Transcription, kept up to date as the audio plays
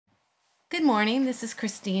Good morning, this is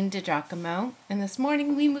Christine DiGiacomo, and this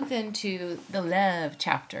morning we move into the love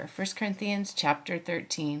chapter, 1 Corinthians chapter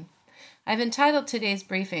 13. I've entitled today's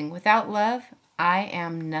briefing, Without Love, I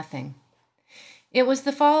Am Nothing. It was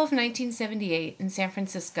the fall of 1978 in San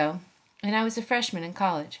Francisco, and I was a freshman in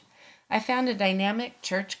college. I found a dynamic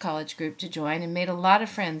church college group to join and made a lot of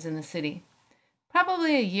friends in the city.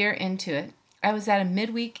 Probably a year into it, I was at a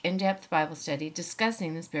midweek in-depth Bible study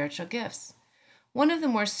discussing the spiritual gifts. One of the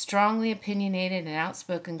more strongly opinionated and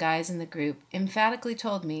outspoken guys in the group emphatically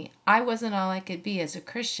told me I wasn't all I could be as a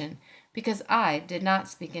Christian because I did not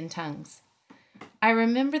speak in tongues. I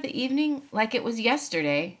remember the evening like it was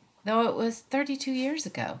yesterday, though it was 32 years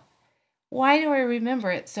ago. Why do I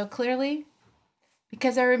remember it so clearly?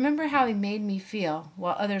 Because I remember how he made me feel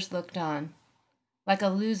while others looked on, like a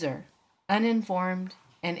loser, uninformed,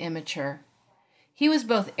 and immature. He was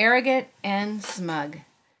both arrogant and smug.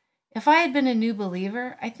 If I had been a new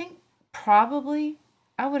believer, I think probably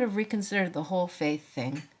I would have reconsidered the whole faith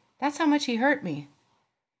thing. That's how much he hurt me.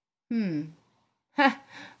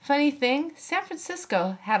 Funny thing, San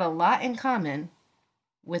Francisco had a lot in common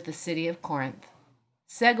with the city of Corinth.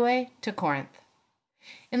 Segue to Corinth.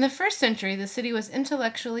 In the first century, the city was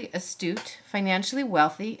intellectually astute, financially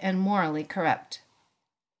wealthy, and morally corrupt.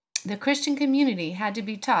 The Christian community had to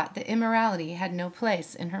be taught that immorality had no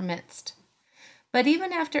place in her midst. But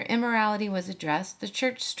even after immorality was addressed, the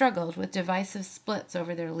church struggled with divisive splits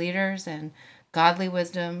over their leaders and godly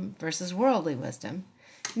wisdom versus worldly wisdom.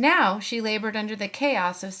 Now she labored under the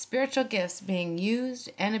chaos of spiritual gifts being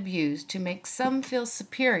used and abused to make some feel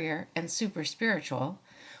superior and super spiritual,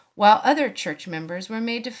 while other church members were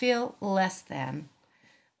made to feel less than.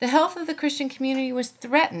 The health of the Christian community was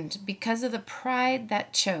threatened because of the pride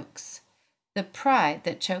that chokes, the pride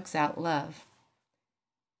that chokes out love.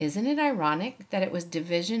 Isn't it ironic that it was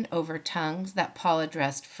division over tongues that Paul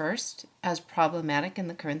addressed first as problematic in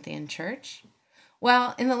the Corinthian church?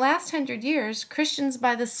 Well, in the last 100 years, Christians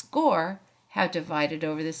by the score have divided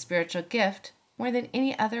over the spiritual gift more than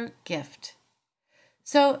any other gift.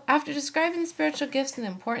 So, after describing the spiritual gifts and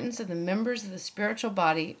the importance of the members of the spiritual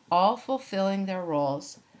body all fulfilling their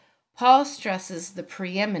roles, Paul stresses the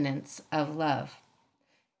preeminence of love.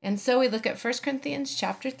 And so we look at 1 Corinthians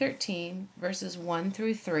chapter 13, verses 1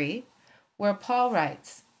 through 3, where Paul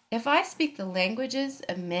writes, If I speak the languages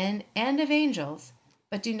of men and of angels,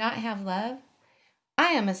 but do not have love,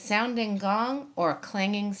 I am a sounding gong or a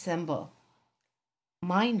clanging cymbal.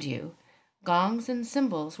 Mind you, gongs and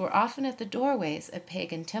cymbals were often at the doorways of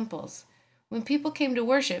pagan temples. When people came to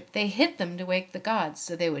worship, they hit them to wake the gods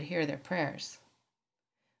so they would hear their prayers.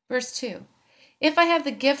 Verse 2. If I have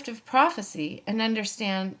the gift of prophecy and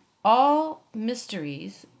understand all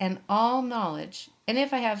mysteries and all knowledge, and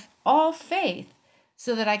if I have all faith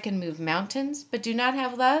so that I can move mountains but do not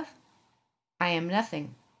have love, I am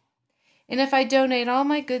nothing. And if I donate all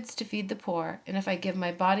my goods to feed the poor, and if I give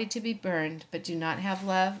my body to be burned but do not have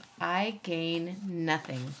love, I gain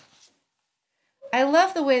nothing. I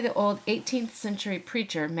love the way the old 18th century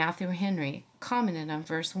preacher Matthew Henry commented on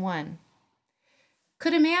verse 1.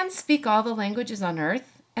 Could a man speak all the languages on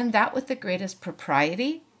earth, and that with the greatest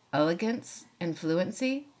propriety, elegance, and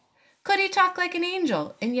fluency? Could he talk like an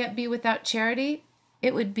angel, and yet be without charity?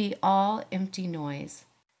 It would be all empty noise.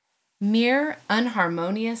 Mere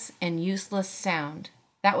unharmonious and useless sound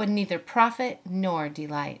that would neither profit nor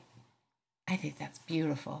delight. I think that's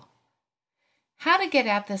beautiful. How to get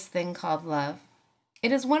at this thing called love?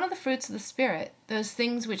 It is one of the fruits of the Spirit, those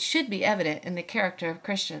things which should be evident in the character of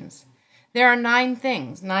Christians. There are 9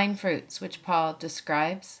 things, 9 fruits, which Paul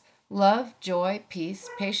describes: love, joy, peace,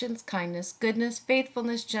 patience, kindness, goodness,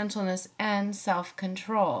 faithfulness, gentleness, and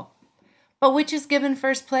self-control. But which is given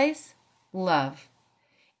first place? Love.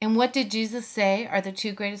 And what did Jesus say are the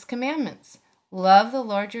 2 greatest commandments? Love the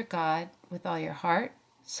Lord your God with all your heart,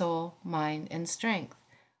 soul, mind, and strength.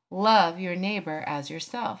 Love your neighbor as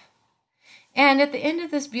yourself. And at the end of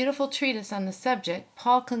this beautiful treatise on the subject,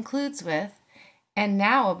 Paul concludes with, and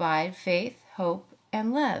now abide faith, hope,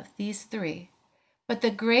 and love, these 3. But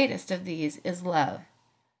the greatest of these is love.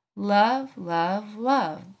 Love, love,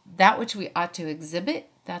 love. That which we ought to exhibit,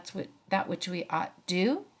 that which we ought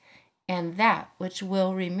do, and that which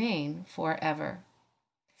will remain forever.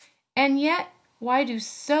 And yet, why do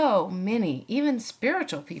so many, even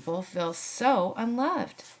spiritual people, feel so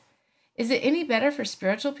unloved? Is it any better for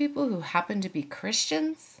spiritual people who happen to be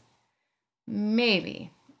Christians?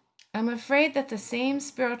 Maybe. I'm afraid that the same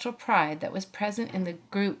spiritual pride that was present in the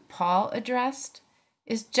group Paul addressed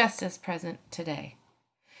is just as present today.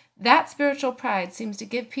 That spiritual pride seems to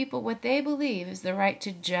give people what they believe is the right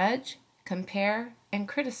to judge, compare, and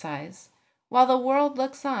criticize while the world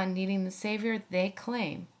looks on, needing the Savior they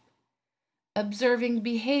claim, observing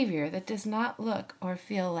behavior that does not look or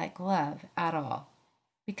feel like love at all,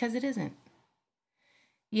 because it isn't.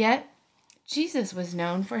 Yet, Jesus was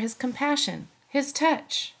known for his compassion, his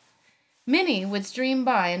touch. Many would stream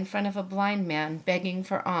by in front of a blind man begging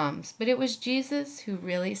for alms, but it was Jesus who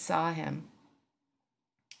really saw him.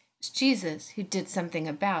 It was Jesus who did something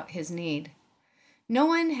about his need. No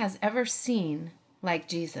one has ever seen like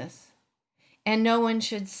Jesus, and no one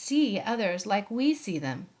should see others like we see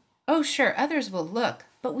them. Oh, sure, others will look,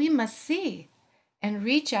 but we must see and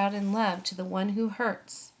reach out in love to the one who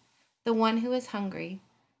hurts, the one who is hungry,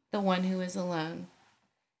 the one who is alone.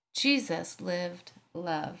 Jesus lived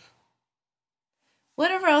love.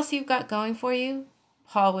 Whatever else you've got going for you,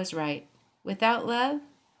 Paul was right. Without love,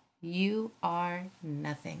 you are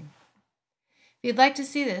nothing. If you'd like to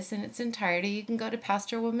see this in its entirety, you can go to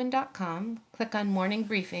pastorwoman.com, click on Morning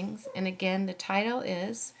Briefings, and again, the title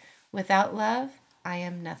is Without Love, I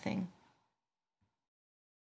Am Nothing.